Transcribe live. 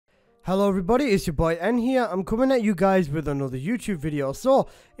Hello everybody, it's your boy N here. I'm coming at you guys with another YouTube video. So,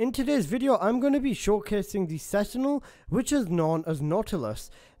 in today's video, I'm going to be showcasing the Sentinel, which is known as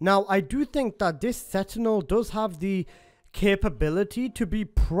Nautilus. Now, I do think that this Sentinel does have the capability to be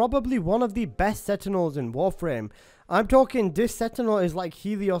probably one of the best Sentinels in Warframe. I'm talking this Sentinel is like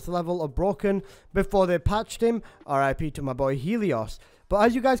Helios level of broken before they patched him. RIP to my boy Helios. But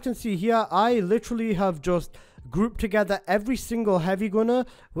as you guys can see here, I literally have just grouped together every single heavy gunner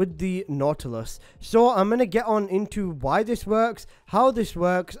with the Nautilus. So I'm going to get on into why this works, how this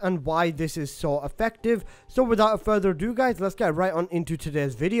works, and why this is so effective. So without further ado guys, let's get right on into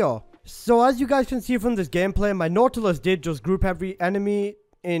today's video. So as you guys can see from this gameplay, my Nautilus did just group every enemy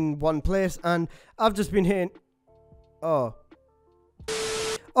in one place, and I've just been hitting... Oh.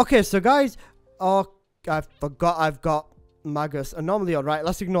 Okay, so guys, I forgot I've got Magus anomaly. Alright,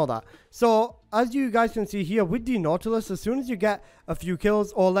 let's ignore that. So as you guys can see here with the Nautilus, as soon as you get a few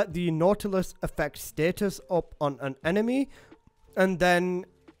kills or let the Nautilus effect status up on an enemy, and then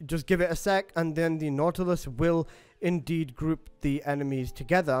just give it a sec, and then the Nautilus will indeed group the enemies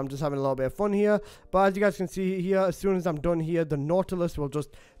together. I'm just having a little bit of fun here, but as you guys can see here, as soon as I'm done here, the Nautilus will just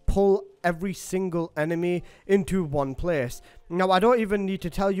pull every single enemy into one place. Now, I don't even need to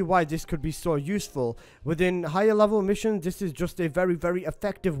tell you why this could be so useful. Within higher level missions, this is just a very, very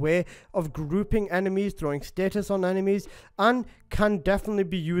effective way of grouping enemies, throwing status on enemies, and can definitely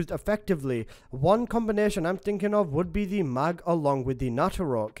be used effectively. One combination I'm thinking of would be the Mag along with the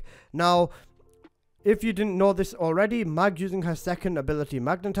Nautilus. Now, if you didn't know this already, Mag using her second ability,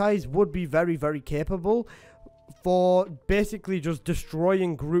 Magnetize, would be very, very capable for basically just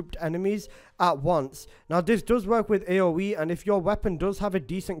destroying grouped enemies at once. Now this does work with AoE, and if your weapon does have a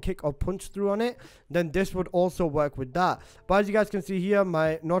decent kick or punch through on it, then this would also work with that. But as you guys can see here,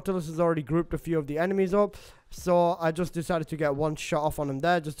 my Nautilus has already grouped a few of the enemies up, so I just decided to get one shot off on them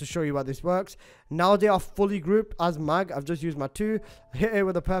there just to show you how this works. Now they are fully grouped as Mag. I've just used my 2, hit it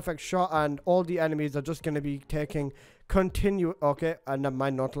with a perfect shot, and all the enemies are just going to be taking okay, and my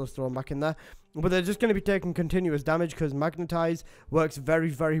Nautilus thrown back in there. But they're just going to be taking continuous damage because Magnetize works very,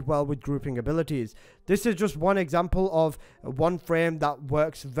 very well with grouping abilities. This is just one example of one frame that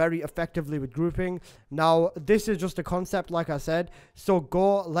works very effectively with grouping. Now, this is just a concept, like I said. So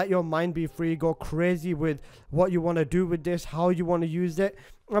go, let your mind be free. Go crazy with what you want to do with this, how you want to use it.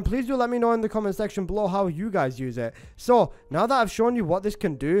 And please do let me know in the comment section below how you guys use it. So, now that I've shown you what this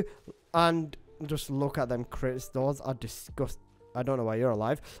can do, and just look at them crits, those are disgusting. I don't know why you're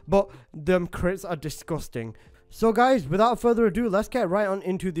alive, but them crits are disgusting. So guys, without further ado, let's get right on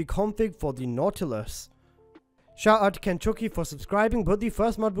into the config for the Nautilus. Shout out to Kentucky for subscribing, but the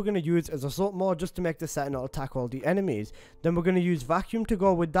first mod we're going to use is Assault Mode just to make the Sentinel attack all the enemies. Then we're going to use Vacuum to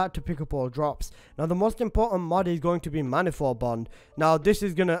go with that to pick up all drops. Now the most important mod is going to be Manifold Bond. Now this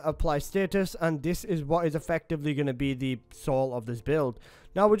is going to apply status, and this is what is effectively going to be the soul of this build.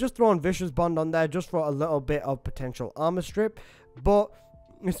 Now we're just throwing Vicious Bond on there just for a little bit of potential armor strip, but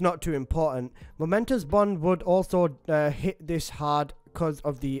it's not too important. Momentous Bond would also hit this hard because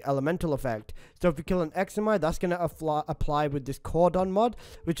of the elemental effect. So if you kill an Eximai, that's going to apply with this Cordon mod,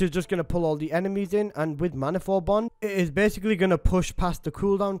 which is just going to pull all the enemies in. And with Manifold Bond, it is basically going to push past the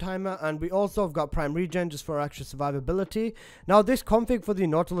cooldown timer. And we also have got Prime Regen just for extra survivability. Now this config for the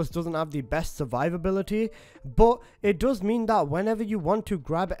Nautilus doesn't have the best survivability, but it does mean that whenever you want to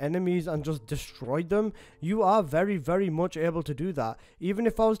grab enemies and just destroy them, you are very, very much able to do that. Even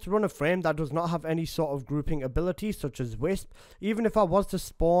if I was to run a frame that does not have any sort of grouping ability such as Wisp, even if I was to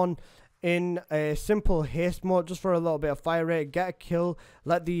spawn in a simple haste mode just for a little bit of fire rate, get a kill,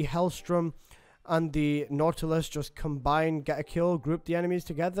 let the Hellstrom and the Nautilus just combine, get a kill, group the enemies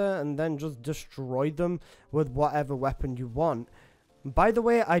together, and then just destroy them with whatever weapon you want. By the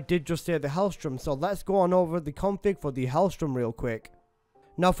way, I did just say the Hellstrom, so let's go on over the config for the Hellstrom real quick.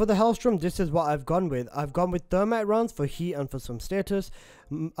 Now for the Hellstrom, this is what I've gone with. I've gone with Thermite rounds for heat and for some status,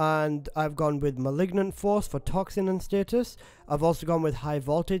 and I've gone with Malignant Force for toxin and status. I've also gone with High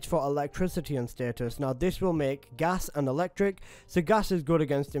Voltage for electricity and status. Now this will make gas and electric. So gas is good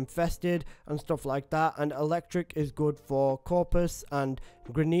against infested and stuff like that, and electric is good for Corpus and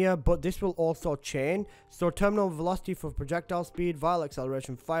Grenier, but this will also chain. So terminal velocity for projectile speed, vial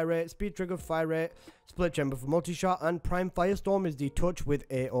acceleration for fire rate, speed trigger for fire rate, split chamber for multi-shot, and prime firestorm is the touch with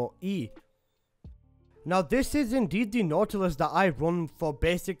AoE. Now this is indeed the Nautilus that I run for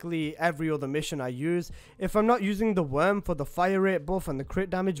basically every other mission I use. If I'm not using the worm for the fire rate buff and the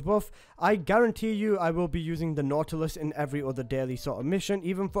crit damage buff, I guarantee you I will be using the Nautilus in every other daily sort of mission,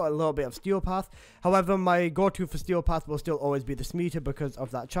 even for a little bit of Steel Path. However, my go-to for Steel Path will still always be the Smeeter because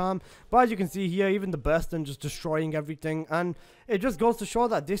of that charm. But as you can see here, even the Burston just destroying everything, and it just goes to show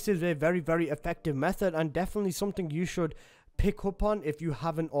that this is a very, very effective method and definitely something you should pick up on if you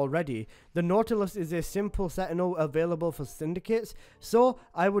haven't already. The Nautilus is a simple sentinel available for syndicates, so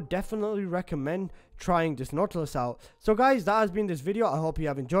I would definitely recommend trying this Nautilus out. So guys, that has been this video. I hope you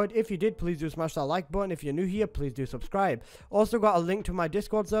have enjoyed. If you did, please do smash that like button. If you're new here, please do subscribe. Also got a link to my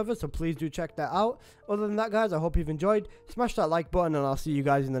Discord server, so please do check that out. Other than that guys, I hope you've enjoyed. Smash that like button and I'll see you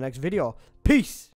guys in the next video. Peace!